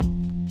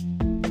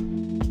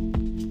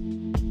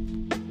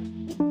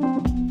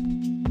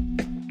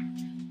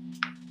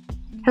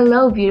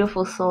Hello,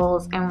 beautiful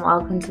souls, and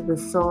welcome to the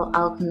Soul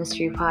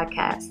Alchemistry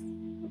podcast,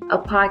 a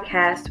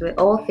podcast where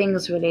all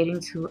things relating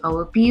to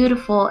our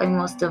beautiful and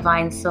most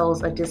divine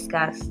souls are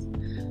discussed.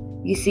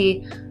 You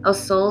see, our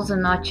souls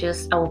are not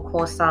just our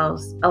core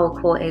selves, our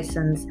core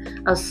essence.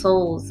 Our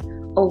souls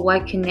are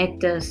what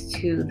connect us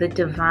to the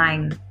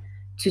divine,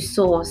 to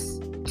source,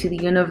 to the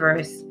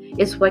universe.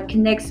 It's what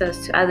connects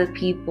us to other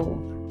people.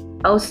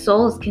 Our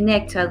souls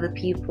connect to other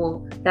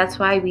people. That's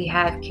why we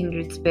have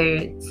kindred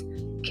spirits,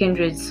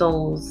 kindred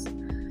souls,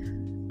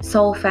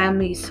 soul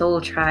families, soul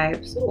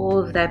tribes, all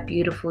of that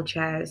beautiful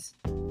jazz.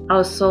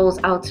 Our souls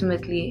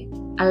ultimately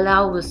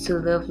allow us to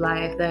live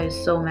life that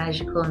is so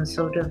magical and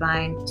so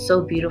divine,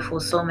 so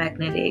beautiful, so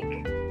magnetic.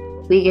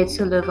 We get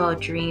to live our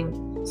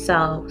dream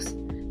selves.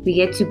 We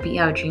get to be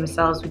our dream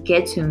selves. We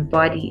get to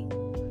embody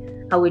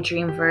our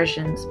dream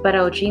versions, but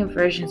our dream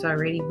versions are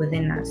already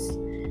within us.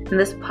 And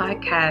this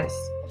podcast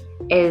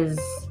is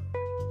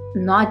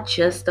not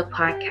just a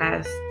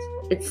podcast.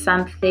 It's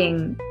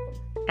something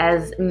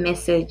as a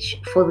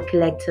message for the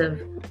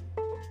collective.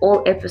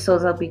 All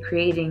episodes I'll be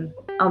creating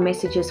are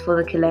messages for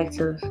the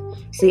collective.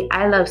 See,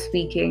 I love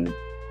speaking.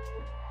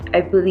 I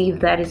believe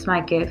that is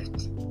my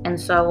gift. And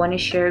so I want to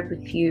share it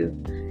with you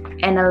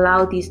and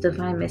allow these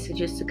divine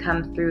messages to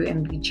come through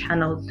and be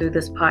channeled through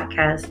this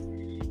podcast.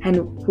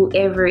 And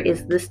whoever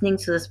is listening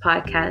to this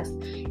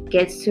podcast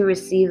gets to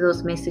receive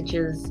those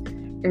messages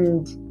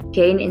and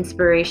gain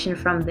inspiration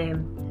from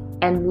them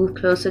and move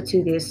closer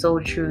to their soul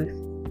truth.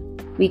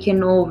 We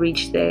can all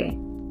reach there,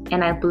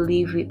 and I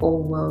believe we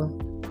all will.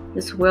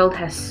 This world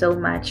has so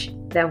much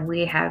that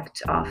we have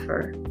to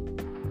offer.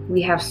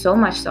 We have so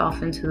much to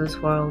offer into this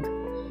world,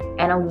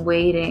 and I'm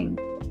waiting.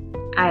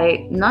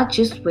 Not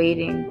just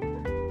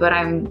waiting, but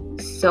I'm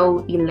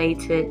so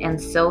elated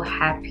and so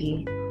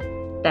happy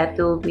that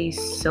there will be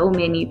so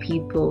many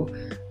people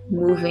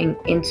moving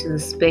into the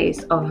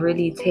space of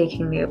really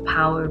taking their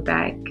power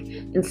back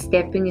and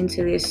stepping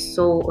into their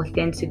soul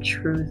authentic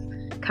truth,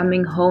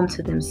 coming home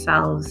to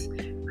themselves,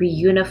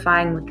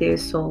 reunifying with their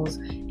souls,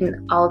 and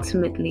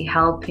ultimately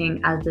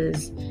helping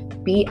others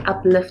be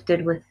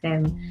uplifted with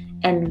them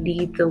and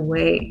lead the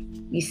way.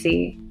 You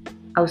see,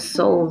 our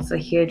souls are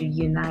here to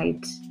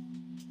unite.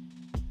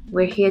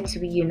 We're here to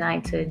be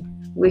united.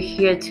 We're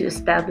here to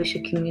establish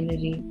a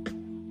community.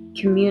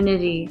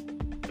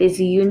 There's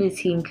a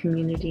unity in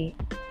community.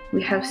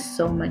 We have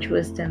so much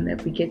wisdom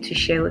that we get to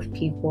share with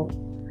people.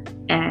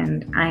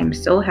 And I'm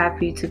so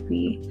happy to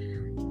be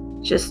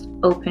just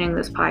opening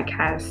this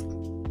podcast,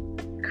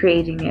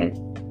 creating it.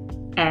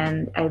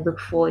 And I look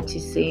forward to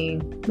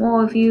seeing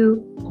more of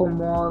you or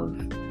more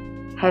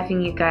of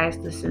having you guys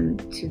listen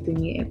to the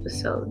new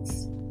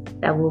episodes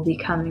that will be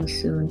coming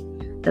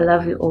soon. I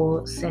love you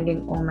all,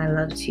 sending all my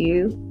love to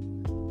you.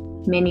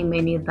 Many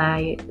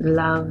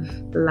love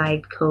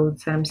light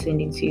codes that I'm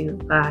sending to you.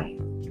 Bye.